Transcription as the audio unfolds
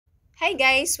Hi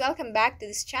guys, welcome back to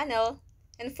this channel.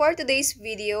 And for today's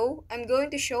video, I'm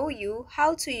going to show you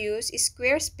how to use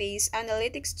Squarespace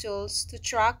analytics tools to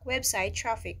track website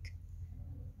traffic.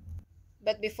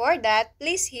 But before that,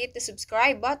 please hit the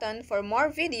subscribe button for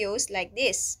more videos like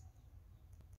this.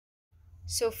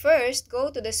 So first,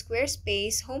 go to the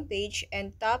Squarespace homepage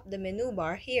and tap the menu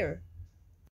bar here.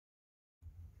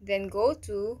 Then go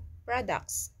to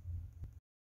Products.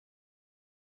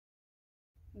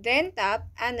 Then tap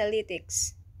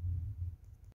Analytics.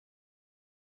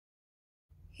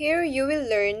 Here you will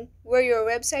learn where your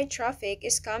website traffic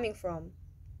is coming from,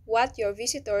 what your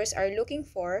visitors are looking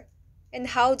for, and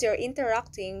how they're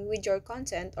interacting with your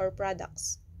content or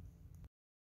products.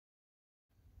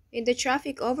 In the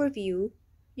traffic overview,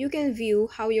 you can view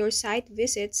how your site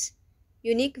visits,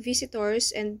 unique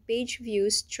visitors, and page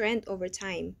views trend over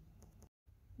time.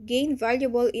 Gain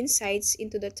valuable insights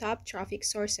into the top traffic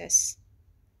sources.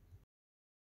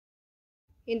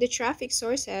 In the traffic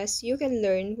sources, you can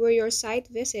learn where your site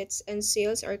visits and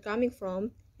sales are coming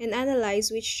from and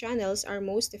analyze which channels are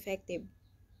most effective.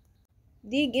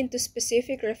 Dig into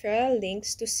specific referral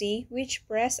links to see which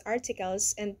press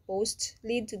articles and posts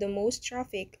lead to the most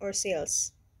traffic or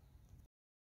sales.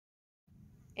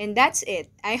 And that's it.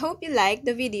 I hope you liked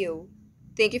the video.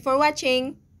 Thank you for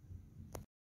watching.